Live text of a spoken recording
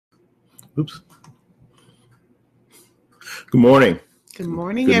Oops. Good morning. Good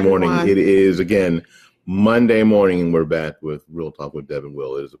morning, Good everyone. morning. It is, again, Monday morning, and we're back with Real Talk with Deb and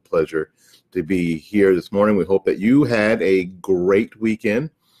Will. It is a pleasure to be here this morning. We hope that you had a great weekend,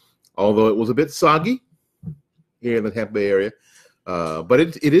 although it was a bit soggy here in the Tampa Bay area. But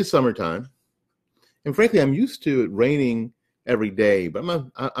it is summertime. And frankly, I'm used to it raining every day,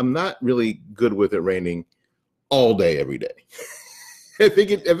 but I'm not really good with it raining all day, every day. If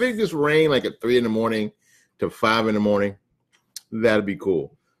it just rained like at 3 a.m. to 5 a.m, that'd be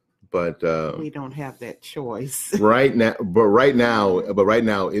cool. But we don't have that choice right now. But right now,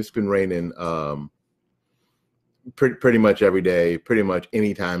 it's been raining pretty much every day, pretty much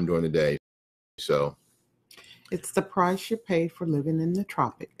any time during the day. So it's the price you pay for living in the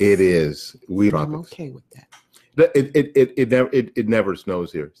tropics. it is. I'm okay with that. It never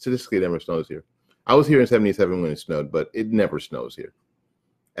snows here. Statistically, it never snows here. I was here in '77 when it snowed, but it never snows here.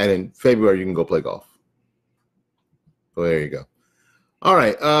 And in February, you can go play golf. So there you go. All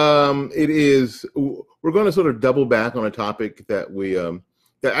right. We're going to sort of double back on a topic that we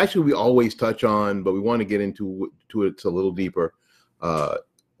always touch on, but we want to get into it a little deeper.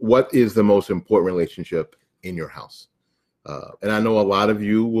 What is the most important relationship in your house? And I know a lot of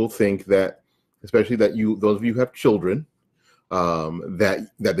you will think that, especially those of you who have children, that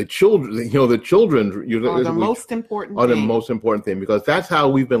the children, the children are the most important are the most important thing, because that's how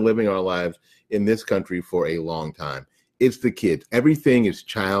we've been living our lives in this country for a long time. It's the kids. Everything is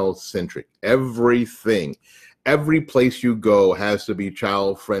child-centric. Everything. Every place you go has to be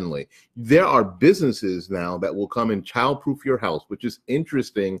child-friendly. There are businesses now that will come and child-proof your house, which is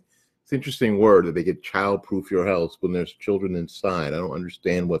interesting. It's an interesting word that they get child-proof your house when there's children inside. I don't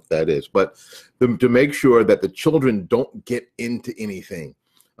understand what that is. But to make sure that the children don't get into anything.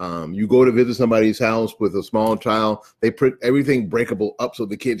 You go to visit somebody's house with a small child, they put everything breakable up so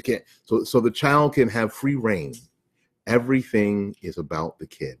the kids can't. So the child can have free reign. Everything is about the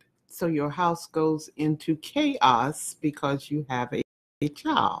kid. So your house goes into chaos because you have a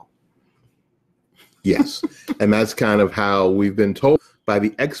child. Yes. And that's kind of how we've been told by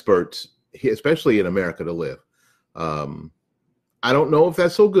the experts, especially in America, to live. I don't know if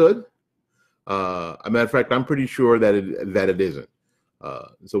that's so good. As a matter of fact, I'm pretty sure that it isn't.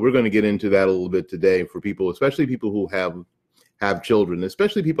 So we're going to get into that a little bit today for people, especially people who have children,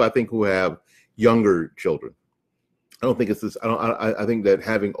 especially people I think who have younger children. I don't think it's this. I think that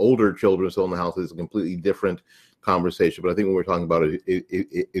having older children still in the house is a completely different conversation. But I think what we're talking about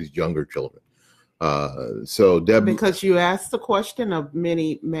is younger children. So Deb, because you asked the question of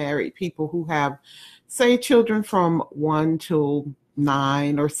many married people who have, say, children from 1 to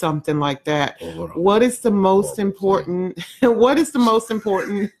 9 or something like that. What is the most important? What is the most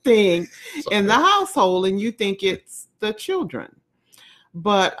important thing in the household? And you think it's the children,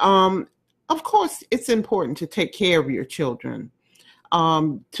 but of course, it's important to take care of your children,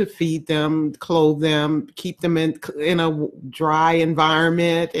 to feed them, clothe them, keep them in a dry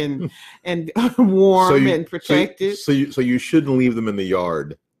environment and warm and protected. So you shouldn't leave them in the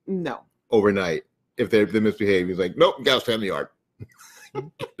yard. No. Overnight, if they're misbehaving, he's like, nope, gotta stay in the yard.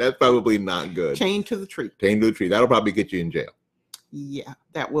 That's probably not good. Chained to the tree. Chained to the tree. That'll probably get you in jail. Yeah,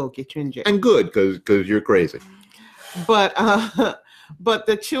 that will get you in jail. And good, because you're crazy. But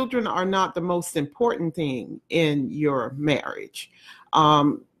the children are not the most important thing in your marriage,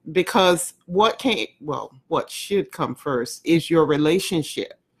 because what should come first is your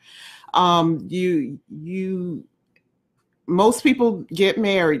relationship. Most people get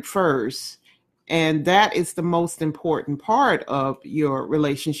married first, and that is the most important part of your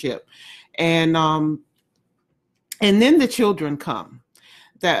relationship, and then the children come.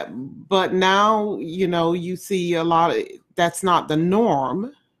 But now you see a lot of. That's not the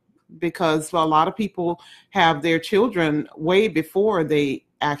norm, because a lot of people have their children way before they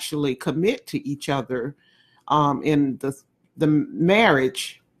actually commit to each other in the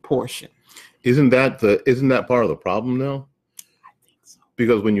marriage portion. Isn't that part of the problem though? I think so.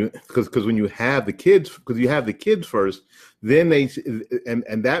 Because when you have the kids first, then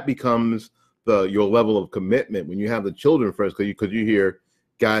and that becomes your level of commitment when you have the children first, because you hear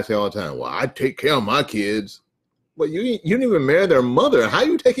guys say all the time, "Well, I take care of my kids." Well, you didn't even marry their mother. How are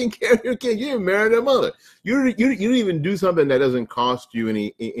you taking care of your kid? You didn't marry their mother. You didn't even do something that doesn't cost you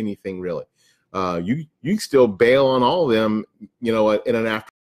anything really. You still bail on all of them, in an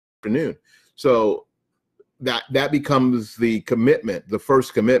afternoon. So that becomes the commitment, the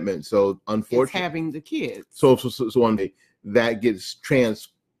first commitment. So unfortunately, it's having the kids. So one day that gets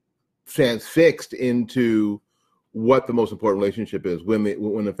transfixed into what the most important relationship is, when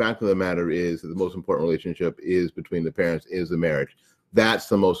the fact of the matter is that the most important relationship is between the parents, is the marriage. That's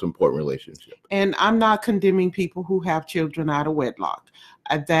the most important relationship. And I'm not condemning people who have children out of wedlock.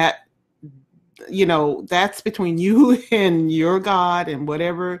 That's between you and your God and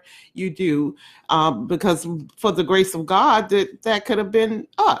whatever you do. Because for the grace of God, that could have been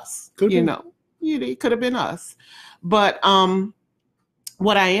us. It could have been us. But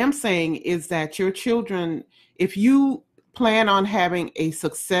what I am saying is that your children, if you plan on having a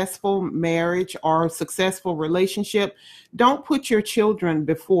successful marriage or a successful relationship, don't put your children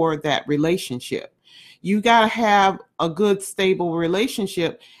before that relationship. You got to have a good, stable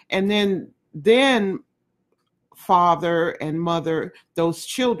relationship, and then father and mother those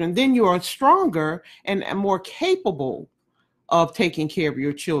children. Then you are stronger and more capable of taking care of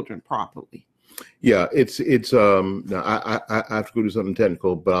your children properly. Yeah, it's now I have to go do something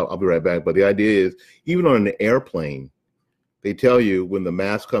technical, but I'll be right back. But the idea is, even on an airplane, they tell you when the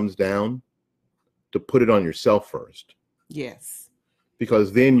mask comes down to put it on yourself first. Yes.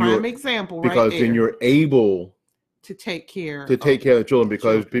 Because then then you're able to take care of the children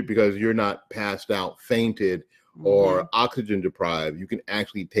because you're not passed out, fainted, or oxygen deprived. You can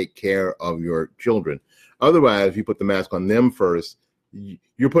actually take care of your children. Otherwise, if you put the mask on them first,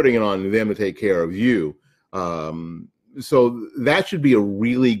 you're putting it on them to take care of you. So that should be a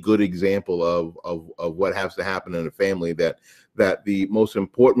really good example of what has to happen in a family, that the most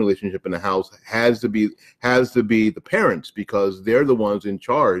important relationship in the house has to be the parents, because they're the ones in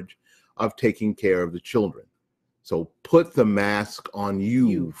charge of taking care of the children. So put the mask on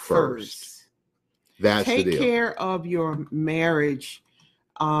you first. That's the deal. Take care of your marriage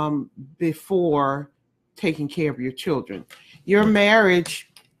before taking care of your children. Your marriage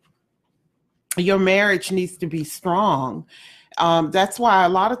needs to be strong. That's why a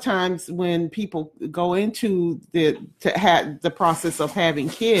lot of times when people go into the process of having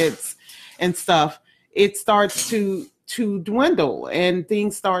kids and stuff, it starts to dwindle and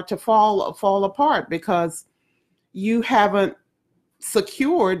things start to fall apart because you haven't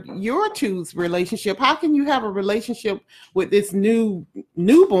secured your two's relationship. How can you have a relationship with this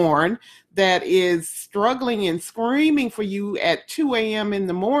newborn that is struggling and screaming for you at 2 a.m. in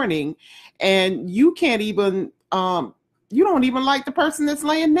the morning, and you can't even you don't even like the person that's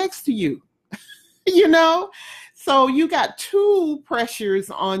laying next to you? So you got two pressures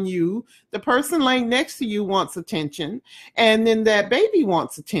on you. The person laying next to you wants attention, and then that baby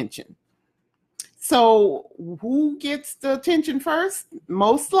wants attention. So who gets the attention first?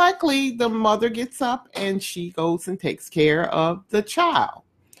 Most likely the mother gets up and she goes and takes care of the child.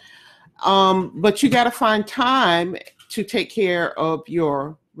 But you got to find time to take care of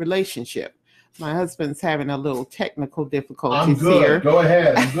your relationship. My husband's having a little technical difficulties I'm good. here. Go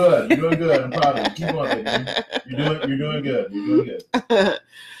ahead. I'm good. You're doing good. I'm proud of you. Keep on, baby. You're doing good. You're doing good.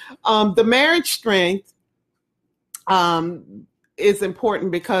 The marriage strength is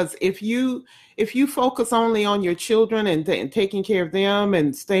important, because if you focus only on your children and taking care of them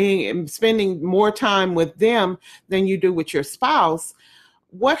and spending more time with them than you do with your spouse,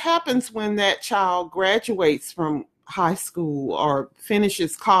 what happens when that child graduates from high school or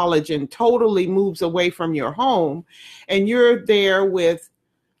finishes college and totally moves away from your home, and you're there with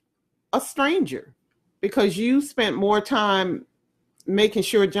a stranger because you spent more time making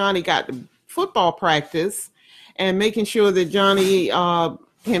sure Johnny got to football practice and making sure that Johnny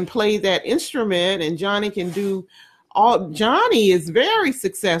can play that instrument, and Johnny can do all. Johnny is very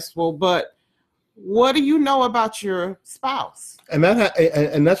successful, but what do you know about your spouse? And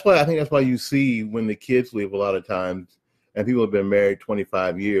that's why I think that's why you see when the kids leave a lot of times, and people have been married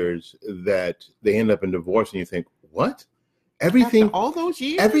 25 years, that they end up in divorce, and you think, what? Everything, after all those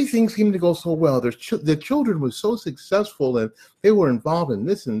years, everything seemed to go so well. The children were so successful, and they were involved in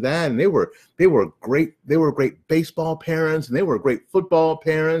this and that, and they were great. They were great baseball parents, and they were great football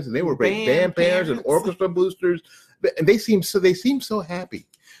parents, and they were great band parents and orchestra boosters. And they seemed so happy.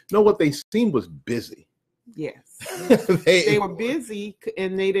 No, what they seemed was busy. Yes, they were busy,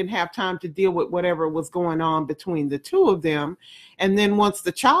 and they didn't have time to deal with whatever was going on between the two of them. And then once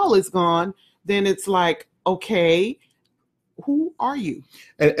the child is gone, then it's like, okay, who are you?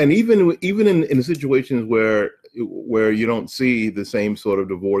 And even in situations where you don't see the same sort of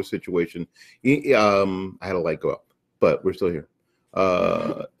divorce situation, I had a light go up, but we're still here.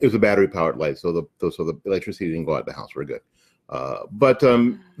 It was a battery powered light, so the electricity didn't go out the house. We're good. But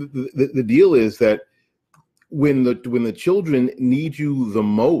the deal is that when the children need you the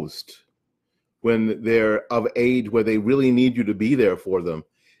most, when they're of age where they really need you to be there for them,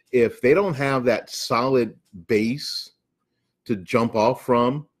 if they don't have that solid base to jump off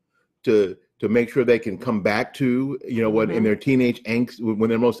from, to make sure they can come back to, what in their teenage angst, when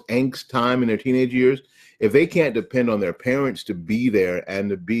they're most angst time in their teenage years, if they can't depend on their parents to be there and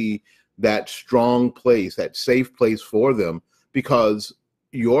to be that strong place, that safe place for them, because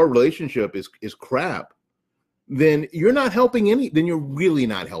your relationship is crap, then you're not helping then you're really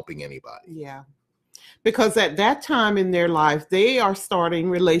not helping anybody. Yeah. Because at that time in their life, they are starting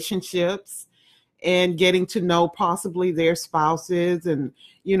relationships and getting to know possibly their spouses and,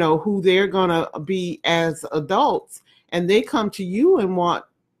 you know, who they're going to be as adults. And they come to you and want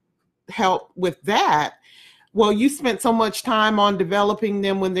help with that. Well, you spent so much time on developing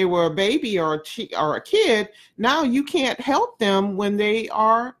them when they were a baby or a kid. Now you can't help them when they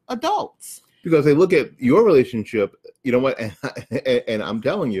are adults. Because they look at your relationship, you know what, and I'm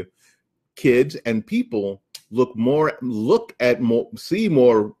telling you, kids and people see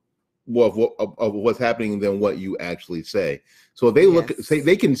more of what's happening than what you actually say. So if they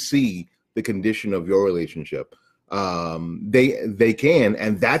they can see the condition of your relationship. They can,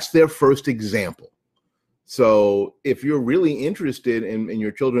 and that's their first example. So if you're really interested in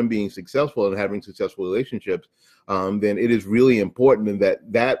your children being successful and having successful relationships, then it is really important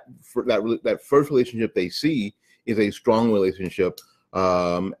that first relationship they see is a strong relationship,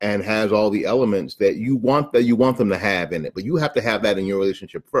 and has all the elements that you want them to have in it. But you have to have that in your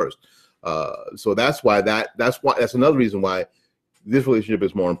relationship first. So that's another reason why this relationship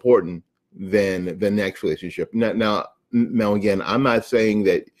is more important than the next relationship. Now again, I'm not saying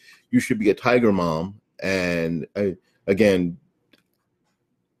that you should be a tiger mom and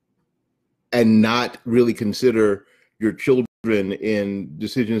and not really consider your children in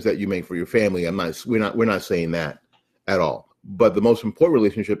decisions that you make for your family. We're not saying that at all. But the most important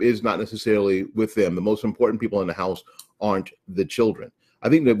relationship is not necessarily with them. The most important people in the house aren't the children. I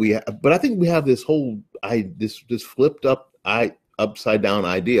think we have this whole this flipped up upside down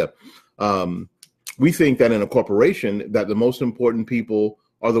idea. We think that in a corporation that the most important people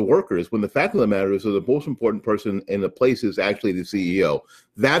are the workers, when the fact of the matter is that the most important person in the place is actually the CEO.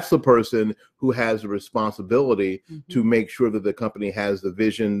 That's the person who has the responsibility to make sure that the company has the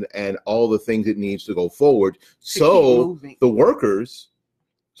vision and all the things it needs to go forward. So the workers,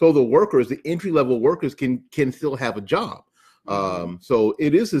 the entry-level workers can still have a job. So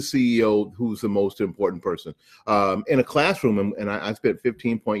it is the CEO who's the most important person. In a classroom, and I spent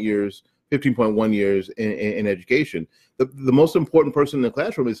 15.1 years in education. The most important person in the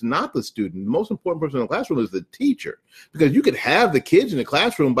classroom is not the student. The most important person in the classroom is the teacher, because you could have the kids in the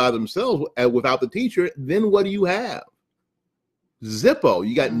classroom by themselves without the teacher. Then what do you have? Zippo.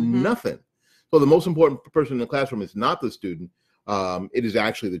 You got nothing. So the most important person in the classroom is not the student. It is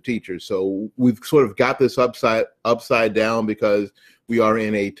actually the teacher. So we've sort of got this upside down because we are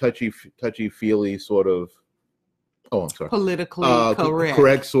in a touchy-feely sort of, politically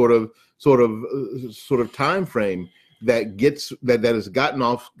correct sort of time frame that has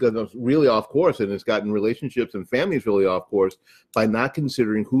gotten really off course, and it's gotten relationships and families really off course by not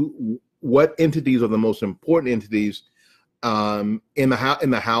considering what entities are the most important entities in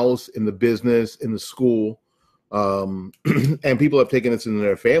the house, in the business, in the school. And people have taken this into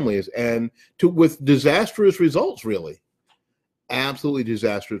their families with disastrous results, really, absolutely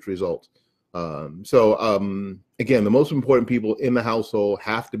disastrous results. Again, the most important people in the household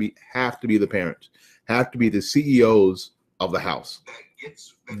have to be the parents, have to be the CEOs of the house.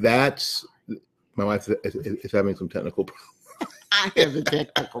 That's my wife is having some technical problems. I have the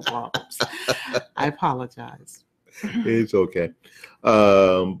technical problems. I apologize. It's okay.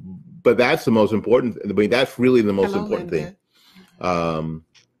 But that's the most important. I mean, that's really the most important thing.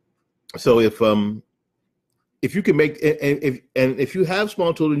 So if you can if you have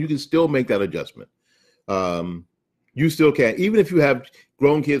small children, you can still make that adjustment. You still can, even if you have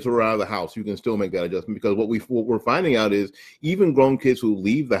grown kids who are out of the house, you can still make that adjustment, because what we're finding out is even grown kids who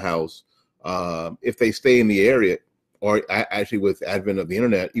leave the house, if they stay in the area, or actually with advent of the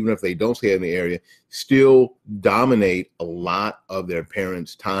internet, even if they don't stay in the area, still dominate a lot of their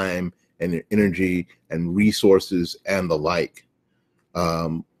parents' time and their energy and resources and the like.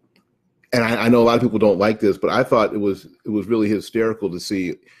 And I know a lot of people don't like this, but I thought it was really hysterical to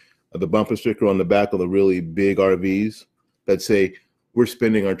see the bumper sticker on the back of the really big RVs that say, "We're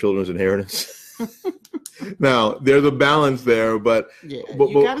spending our children's inheritance." Now, there's a balance there, but you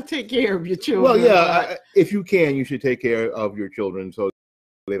got to take care of your children. Well, yeah, if you can, you should take care of your children so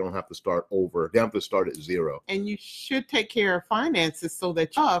they don't have to start over. They have to start at zero. And you should take care of finances so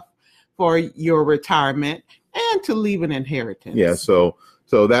that you have for your retirement and to leave an inheritance. Yeah,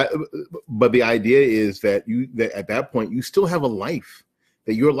 but the idea is that at that point, you still have a life.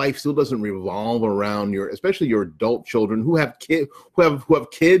 that your life still doesn't revolve around especially your adult children who have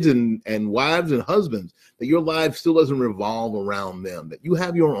kids and wives and husbands, that your life still doesn't revolve around them, that you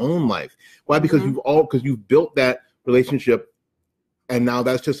have your own life. Why? Because you've built that relationship, and now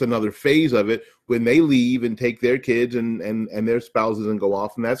that's just another phase of it when they leave and take their kids and their spouses and go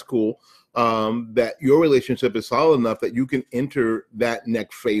off, and that's cool. That your relationship is solid enough that you can enter that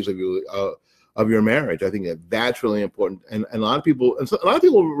next phase of your marriage. I think that's really important, and a lot of people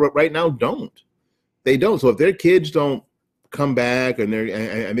right now don't. They don't. So if their kids don't come back and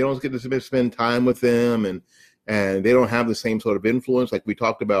they don't get to spend time with them, and they don't have the same sort of influence, like we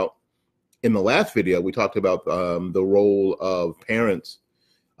talked about in the last video, we talked about the role of parents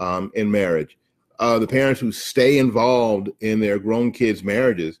in marriage. The parents who stay involved in their grown kids'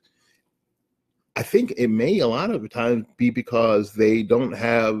 marriages, I think it may a lot of the times be because they don't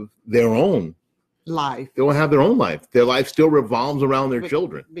have their own life. They don't have their own life. Their life still revolves around their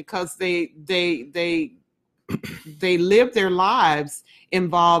children. Because they live their lives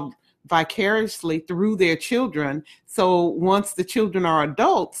involved vicariously through their children. So once the children are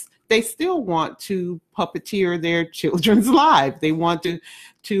adults, they still want to puppeteer their children's lives. They want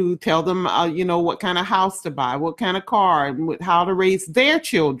to tell them, what kind of house to buy, what kind of car, and how to raise their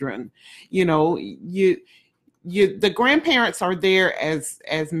children. The grandparents are there as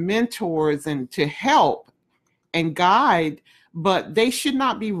mentors and to help and guide, but they should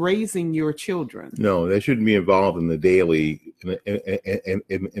not be raising your children. No, they shouldn't be involved in the daily in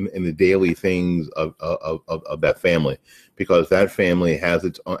the daily things of that family, because that family has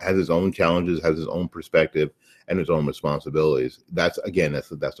its own challenges, has its own perspective, and its own responsibilities. That's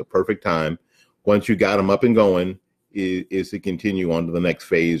a perfect time, once you got them up and going, is to continue on to the next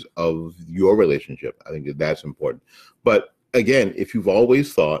phase of your relationship. I think that's important. But again, if you've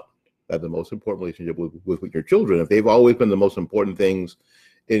always thought that the most important relationship with your children, if they've always been the most important things,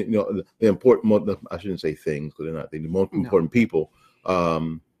 I shouldn't say things, because they're not the most important people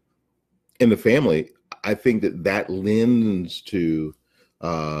in the family, I think that lends to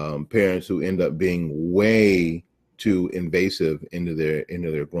parents who end up being way too invasive into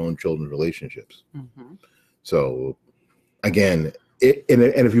their grown children's relationships. Mm-hmm. So again,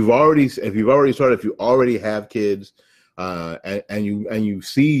 if you already have kids, and you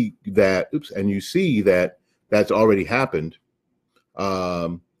see that that's already happened,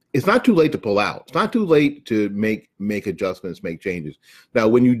 it's not too late to pull out. It's not too late to make adjustments, make changes. Now,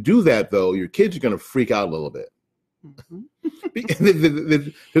 when you do that, though, your kids are going to freak out a little bit. Mm-hmm.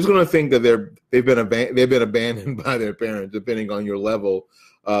 They're just going to think that they've been abandoned by their parents, depending on your level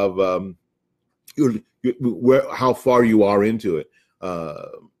of how far you are into it.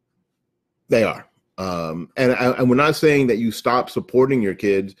 They are, and we're not saying that you stop supporting your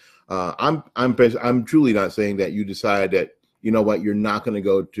kids. I'm truly not saying that you decide that, you know what, you're not going to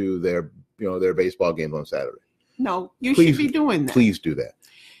go to their baseball games on Saturday. No, you should be doing that. Please do that.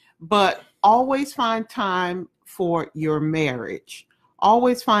 But always find time for your marriage.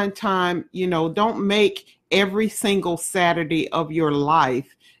 Always find time, don't make every single Saturday of your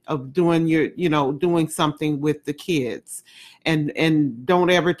life of doing doing something with the kids, and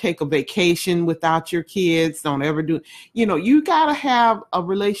don't ever take a vacation without your kids. Don't ever do, you got to have a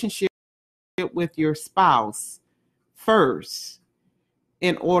relationship with your spouse first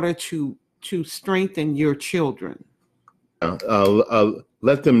in order to strengthen your children.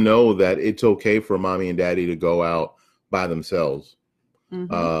 Let them know that it's okay for mommy and daddy to go out by themselves.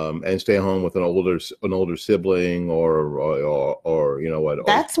 Mm-hmm. And stay home with an older sibling, or you know what?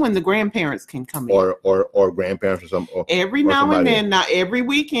 That's when the grandparents can come in, or grandparents or something. Every now and then, not every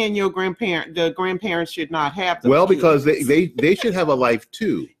weekend. The grandparents should not have. Well, kids. Because they should have a life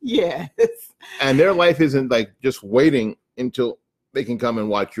too. Yes. And their life isn't like just waiting until they can come and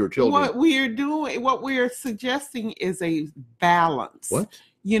watch your children. What we're suggesting is a balance. What?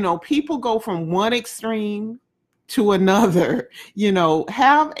 People go from one extreme to another.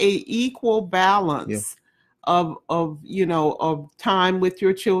 Have a equal balance of time with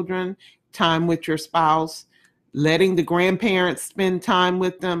your children, time with your spouse, letting the grandparents spend time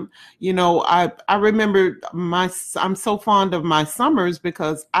with them. I remember I'm so fond of my summers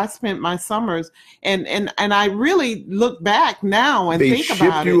because I spent my summers and I really look back now and think about it. They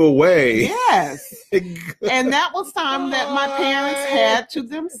shipped you away. Yes. And that was time that my parents had to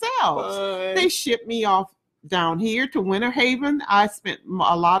themselves. Bye. They shipped me off down here to Winter Haven. I spent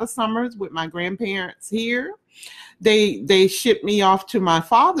a lot of summers with my grandparents here. They shipped me off to my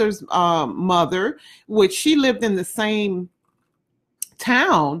father's mother, which she lived in the same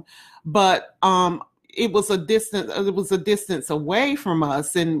town, but it was a distance away from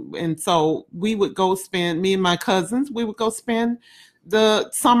us, and so we would go spend, me and my cousins, we would go spend the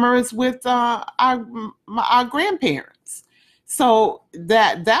summers with our grandparents. So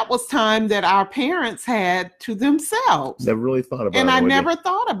that was time that our parents had to themselves. Never really thought about it. And I never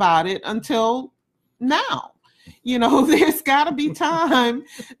thought about it until now. There's got to be time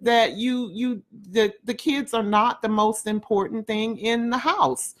that the kids are not the most important thing in the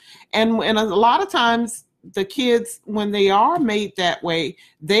house. And a lot of times the kids, when they are made that way,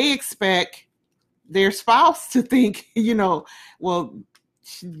 they expect their spouse to think, well,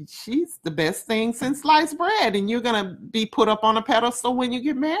 she's the best thing since sliced bread, and you're going to be put up on a pedestal when you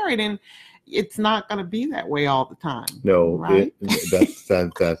get married. And it's not going to be that way all the time. No, right? That's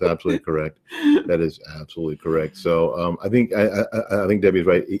absolutely correct. That is absolutely correct. So I think Debbie's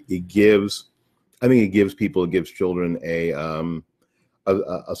right. It gives children a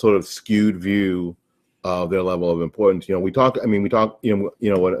sort of skewed view of their level of importance. We talk, in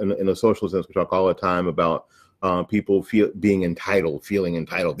a social sense, we talk all the time about people feeling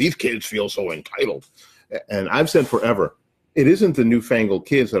entitled. These kids feel so entitled. And I've said forever, it isn't the newfangled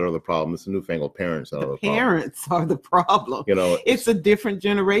kids that are the problem. It's the newfangled parents that are the problem. Parents are the problem. It's a different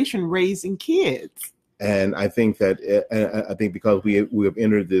generation raising kids. And I think because we have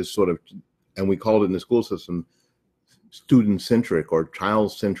entered this sort of, and we called it in the school system, student-centric or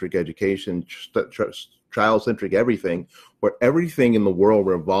child-centric education, child-centric everything, where everything in the world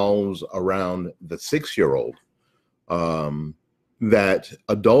revolves around the 6-year-old, that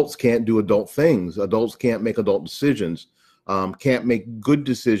adults can't do adult things. Adults can't make adult decisions, can't make good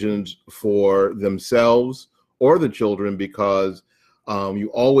decisions for themselves or the children, because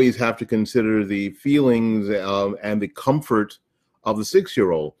you always have to consider the feelings and the comfort of the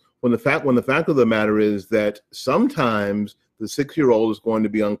 6-year-old. When the fact of the matter is that sometimes the 6-year-old is going to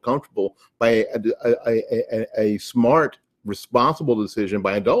be uncomfortable by a smart, responsible decision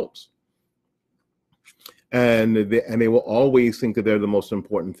by adults, and they will always think that they're the most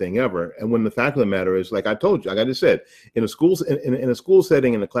important thing ever. And when the fact of the matter is, like I told you, like I just said, in a school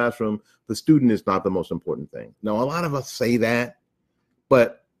setting, in a classroom, the student is not the most important thing. Now, a lot of us say that,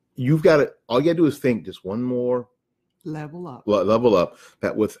 but all you got to do is think just one more. Level up.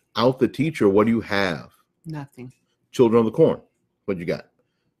 That without the teacher, what do you have? Nothing. Children of the corn. What you got?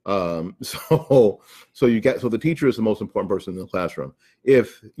 So the teacher is the most important person in the classroom.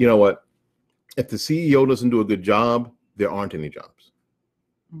 If the CEO doesn't do a good job, there aren't any jobs.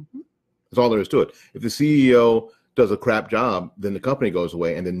 Mm-hmm. That's all there is to it. If the CEO does a crap job, then the company goes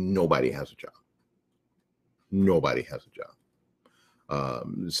away, and then nobody has a job. Nobody has a job.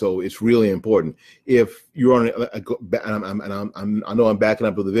 So it's really important. If you're on, I know I'm backing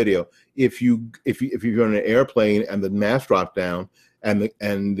up with the video. If you're on an airplane and the mask drops down and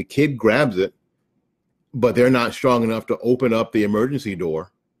the kid grabs it, but they're not strong enough to open up the emergency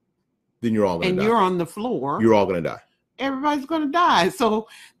door, then you're all going to die. And you're on the floor. You're all going to die. Everybody's going to die. So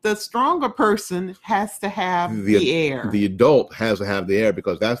the stronger person has to have the air. The adult has to have the air,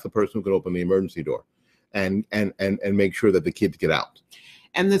 because that's the person who can open the emergency door and make sure that the kids get out.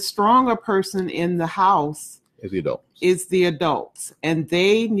 And the stronger person in the house is the adults. And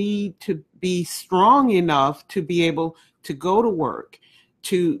they need to be strong enough to be able to go to work,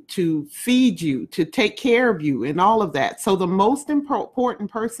 to feed you, to take care of you, and all of that. So the most important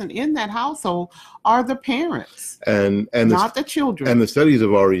person in that household are the parents, and not the children. And the studies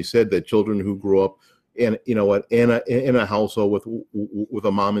have already said that children who grow up in a household with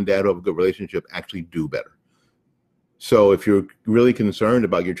a mom and dad who have a good relationship actually do better. So if you're really concerned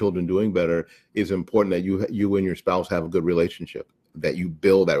about your children doing better, it's important that you and your spouse have a good relationship, that you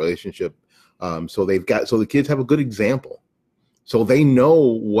build that relationship. So the kids have a good example. So they know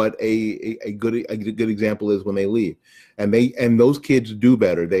what a good example is when they leave. And those kids do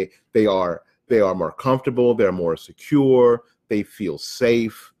better. They are more comfortable, they're more secure, they feel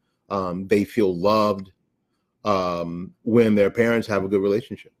safe, they feel loved when their parents have a good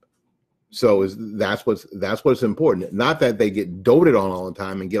relationship. So that's what's important. Not that they get doted on all the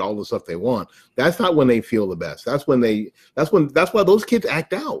time and get all the stuff they want. That's not when they feel the best. That's why those kids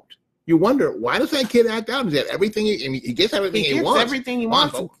act out. You wonder, why does that kid act out? Is that everything? He gets everything he wants. Everything he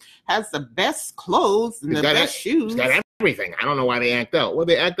wants. Has the best clothes and the best shoes. He's got everything. I don't know why they act out. Well,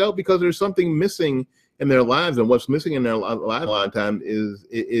 they act out because there's something missing in their lives, and what's missing in their lives a lot of times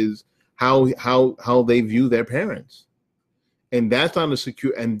is how they view their parents. And that's not that's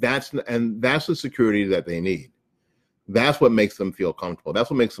the security that they need. That's what makes them feel comfortable. That's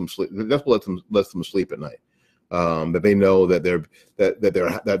what makes them sleep. That's what lets them sleep at night. That they know that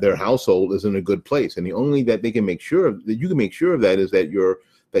their household is in a good place, and the only that they can make sure of, that you can make sure of that, is that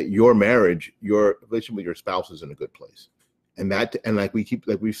your marriage, your relationship with your spouse is in a good place. And like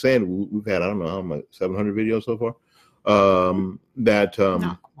we've said, we've had, I don't know how much, 700 videos so far Not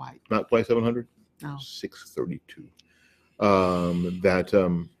quite 700, no. 632.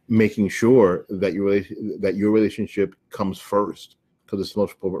 Making sure that your relationship comes first, because it's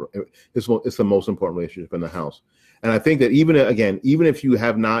the most important relationship in the house. And I think that even if you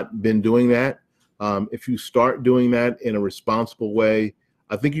have not been doing that, if you start doing that in a responsible way,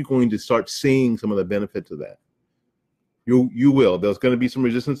 I think you're going to start seeing some of the benefits of that. You will. There's going to be some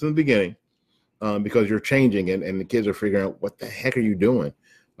resistance in the beginning because you're changing and the kids are figuring out what the heck are you doing.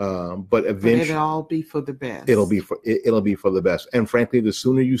 But eventually, it'll all be for the best. It'll be for the best. And frankly, the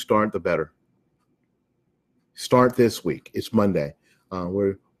sooner you start, the better. Start this week. It's Monday.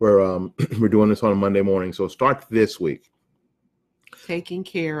 We're doing this on a Monday morning, so start this week. Taking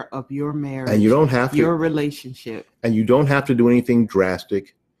care of your marriage, and you don't have to, your relationship, and you don't have to do anything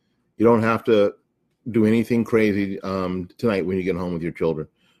drastic. You don't have to do anything crazy tonight when you get home with your children.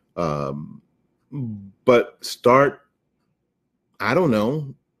 But start. I don't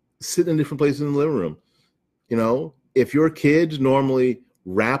know. Sit in different places in the living room. You know, if your kids normally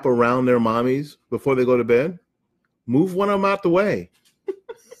wrap around their mommies before they go to bed, move one of them out the way.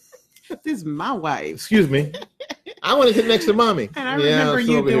 This is my wife. Excuse me. I want to sit next to mommy. And I remember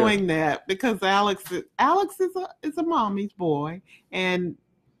you doing that because Alex is a mommy's boy, and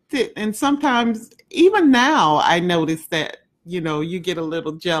sometimes even now I notice that you get a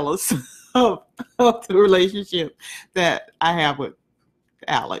little jealous of the relationship that I have with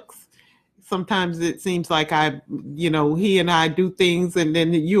Alex. Sometimes it seems like he and I do things, and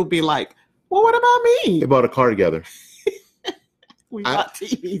then you'll be like, "Well, what about me?" They bought a car together. We bought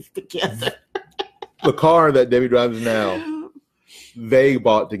TVs together. The car that Debbie drives now, they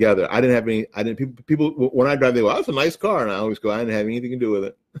bought together. People when I drive, they go, "Oh, that's a nice car," and I always go, "I didn't have anything to do with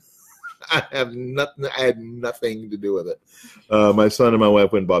it." I had nothing to do with it. My son and my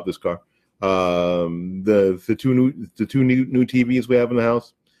wife went and bought this car. The two new TVs we have in the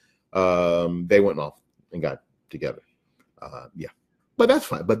house, they went off and got together. Yeah, but that's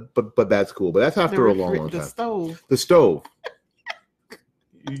fine. But that's cool. But that's after a long time. The stove.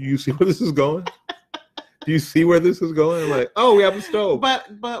 You see where this is going? Do you see where this is going? Like, oh, we have a stove. But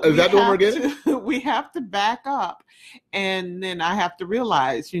is that what we're getting? We have to back up, and then I have to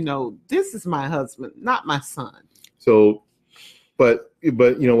realize, this is my husband, not my son. So, but you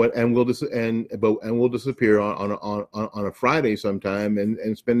know what? And we'll disappear on a Friday sometime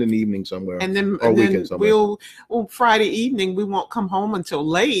and spend an evening somewhere, and then weekend somewhere. Friday evening we won't come home until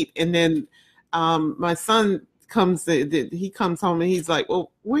late, and then my son comes home and he's like,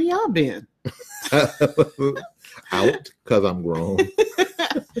 "Well, where y'all been?" Out, because I'm grown.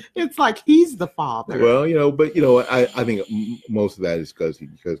 It's like he's the father. Well, I think most of that is because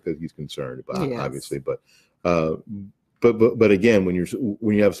he's concerned about obviously, but again, when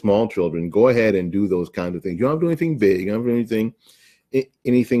you have small children, go ahead and do those kinds of things. You don't have to do anything big. You don't have to do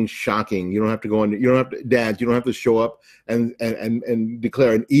anything shocking. You don't have to go on. You don't have to, dads. You don't have to show up and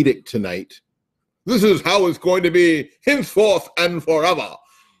declare an edict tonight. This is how it's going to be henceforth and forever.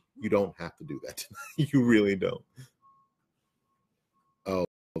 You don't have to do that. You really don't. Oh,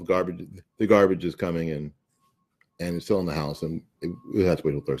 the garbage is coming in, and it's still in the house, and we have to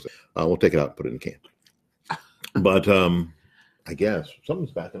wait till Thursday. We'll take it out and put it in a can. But I guess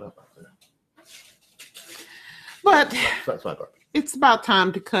something's backing up out there. But that's not garbage. It's about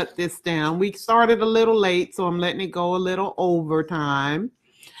time to cut this down. We started a little late, so I'm letting it go a little overtime.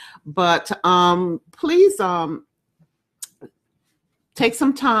 But please take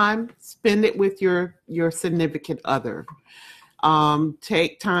some time, spend it with your significant other.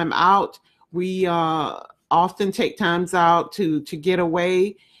 Take time out. We often take times out to get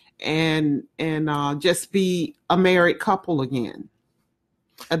away and just be a married couple again.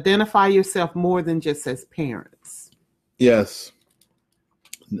 Identify yourself more than just as parents. Yes.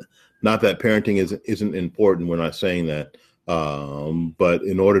 Not that parenting isn't important. We're not saying that. But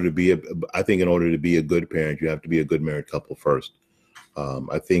in order to be a good parent, you have to be a good married couple first.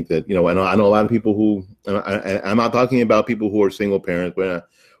 I think that, I know a lot of people who, I'm not talking about people who are single parents, but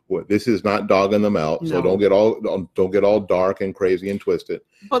this is not dogging them out. No. So don't get all dark and crazy and twisted.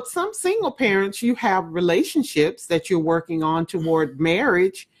 But some single parents, you have relationships that you're working on toward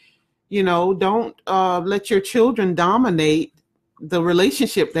marriage. Don't let your children dominate the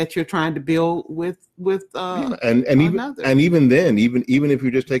relationship that you're trying to build with and even then, even if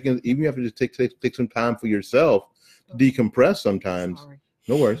you're just you have to just take some time for yourself to decompress sometimes. Sorry.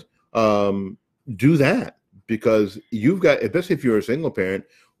 No worries. Do that, because you've got, especially if you're a single parent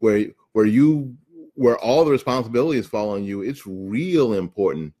where all the responsibilities fall on you, it's real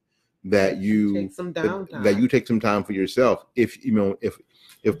important that you take some downtime. That you take some time for yourself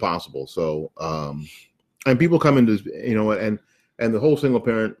if possible. So And people come into, and the whole single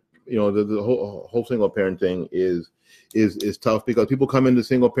parent, the whole single parent thing is tough because people come into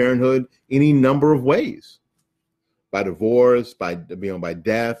single parenthood any number of ways, by divorce, by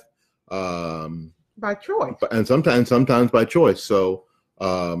death, by choice, and sometimes by choice. So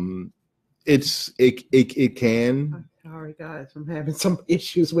it can. Sorry guys, I'm having some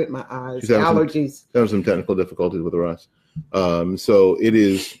issues with my eyes. She's having allergies. Having some technical difficulties with her eyes. So it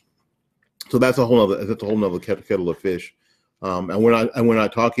is. So that's a whole nother kettle of fish. And we're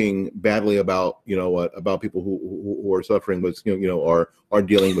not talking badly about about people who are suffering with are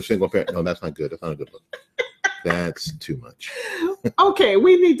dealing with single parent. No, that's not good. That's not a good look. That's too much. Okay,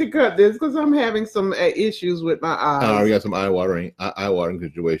 we need to cut this because I'm having some issues with my eyes. We got some eye watering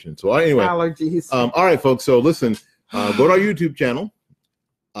situation. So anyway, allergies. All right, folks. So listen, go to our YouTube channel.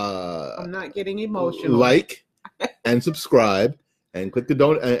 I'm not getting emotional. Like and subscribe and click the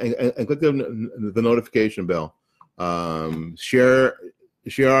notification bell. Share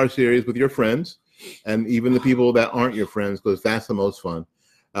our series with your friends and even the people that aren't your friends, because that's the most fun.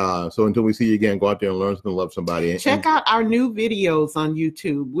 So until we see you again, go out there and learn something, love somebody. Check out our new videos on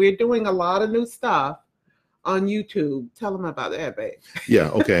YouTube. We're doing a lot of new stuff on YouTube. Tell them about that, babe. Yeah,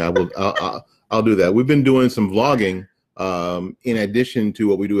 okay. I will. I'll do that. We've been doing some vlogging in addition to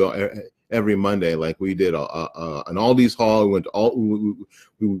what we do every Monday. Like we did an Aldi's haul. We went to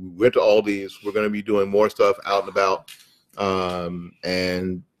Aldi's. We're going to be doing more stuff out and about.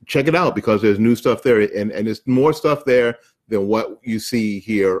 And check it out because there's new stuff there, and there's more stuff there than what you see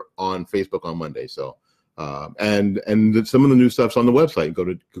here on Facebook on Monday. So, and some of the new stuff's on the website. Go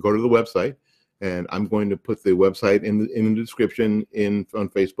to the website, and I'm going to put the website in the description on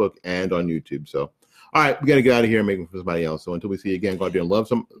Facebook and on YouTube. So, all right, we got to get out of here and make it for somebody else. So until we see you again, go out there and love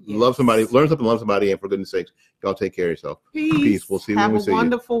somebody, learn something, love somebody, and for goodness sakes, y'all take care of yourself. Peace. We'll see you when we see you. Have a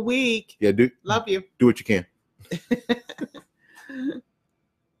wonderful week. Yeah, love you. Do what you can.